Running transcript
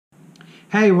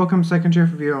Hey, welcome to Second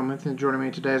Shift Review. I'm Anthony. Joining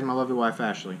me today is my lovely wife,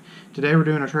 Ashley. Today we're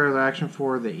doing a trailer action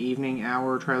for The Evening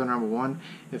Hour, trailer number 1.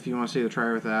 If you want to see the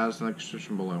trailer without, it's in the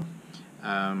description below.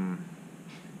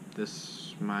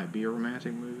 This might be a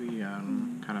romantic movie.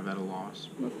 I'm kind of at a loss.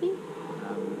 We'll see.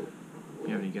 You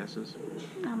have any guesses?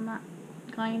 I'm not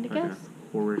going to guess.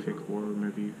 Horrific horror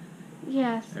movie.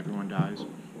 Yes. Everyone dies.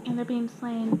 And they're being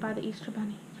slain by the Easter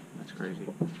Bunny. That's crazy.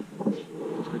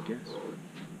 That's a good guess.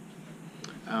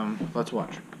 Let's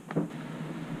watch. I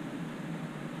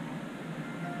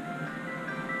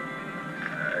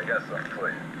got something for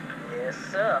you. Yes,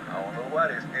 sir. I don't know why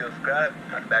they still subscribe.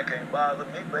 That can't bother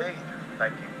me, babe.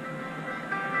 Thank you.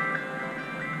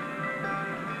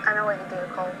 I know what you do,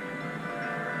 Cole.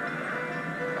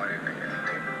 What do you think I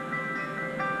do?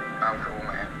 I'm cool,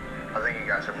 man. I think you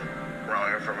got some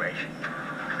wrong information.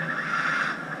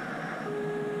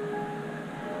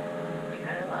 You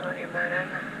got a lot on your mind,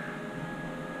 haven't you?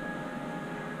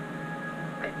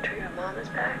 Make sure your mom is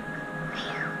back.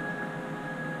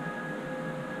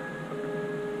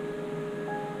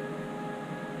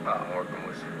 I'm working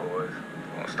with some boys.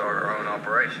 We're gonna start our own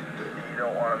operation. You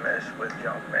don't want to mess with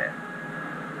junk, man.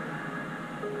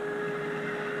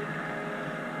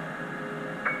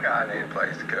 I need a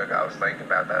place to cook. I was thinking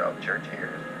about that old church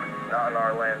here. Not in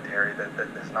our land, Terry.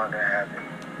 That's not gonna happen.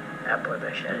 That boy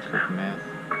better shut his mouth. Meth.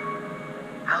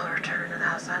 I'll return to the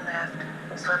house I left.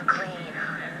 Swept clean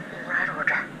and in right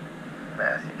order.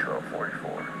 Matthew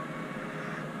 12:44.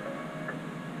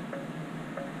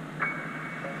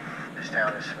 This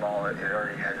town is small. It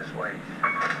already has its ways.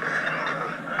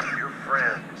 Your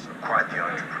friends are quite the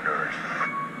entrepreneurs.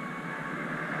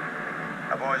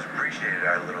 I've always appreciated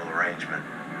our little arrangement.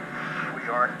 We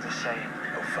aren't the same.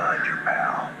 Go find your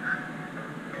pal.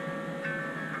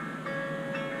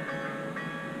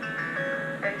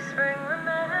 Spring,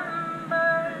 remember.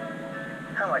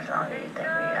 How much longer do you think we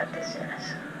got this in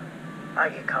us? I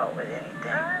get caught with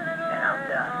anything, and I'm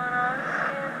done.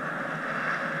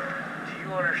 Do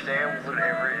you understand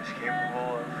whatever it's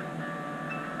capable of?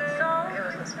 It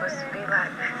wasn't supposed to be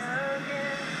like this.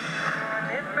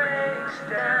 It breaks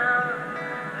down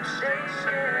and stays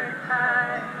scared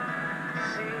high.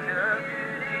 See the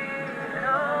beauty in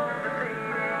all the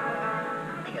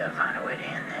bleeding. You gotta find a way to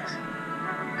end this.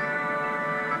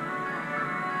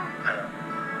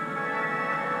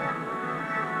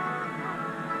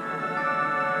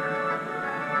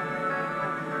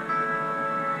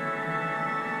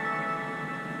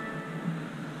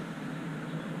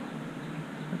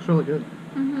 Looks really good.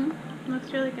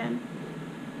 Looks really good.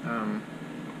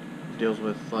 Deals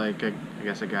with, like, I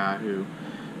guess a guy who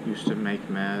used to make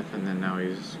meth and then now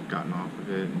he's gotten off of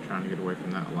it and trying to get away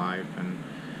from that life, and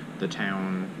the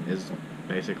town is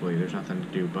basically, there's nothing to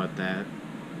do but that,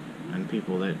 and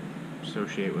people that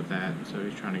associate with that, so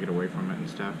he's trying to get away from it and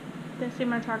stuff. The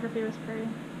cinematography was pretty.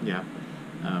 Yeah.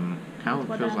 Kind of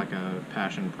Well feels done. like a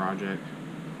passion project.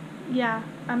 Yeah,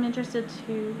 I'm interested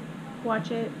to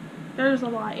watch it. There's a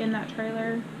lot in that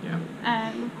trailer.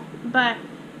 Yeah. But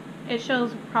it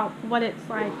shows what it's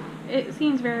like. It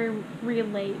seems very real.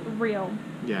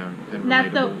 Yeah, and Not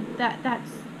relatable.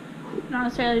 that's not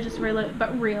necessarily just real,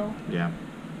 but real. Yeah.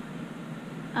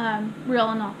 Real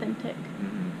and authentic.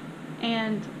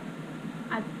 And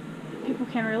people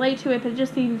can relate to it, but it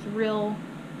just seems real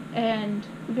and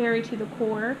very to the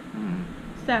core.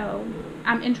 So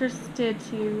I'm interested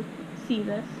to see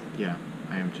this. Yeah,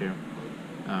 I am too.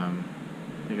 I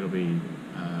think it'll be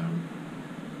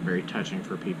very touching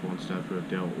for people and stuff who have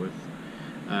dealt with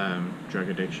drug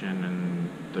addiction and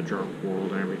the drug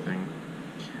world and everything.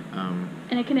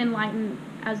 And it can enlighten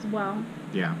as well.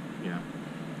 Yeah,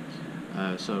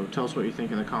 yeah. So tell us what you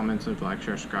think in the comments, and like,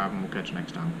 share, subscribe, and we'll catch you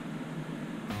next time.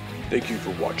 Thank you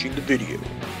for watching the video.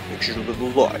 Make sure to leave a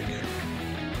like,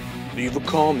 leave a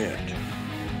comment,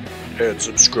 and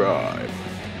subscribe.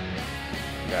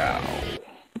 Now.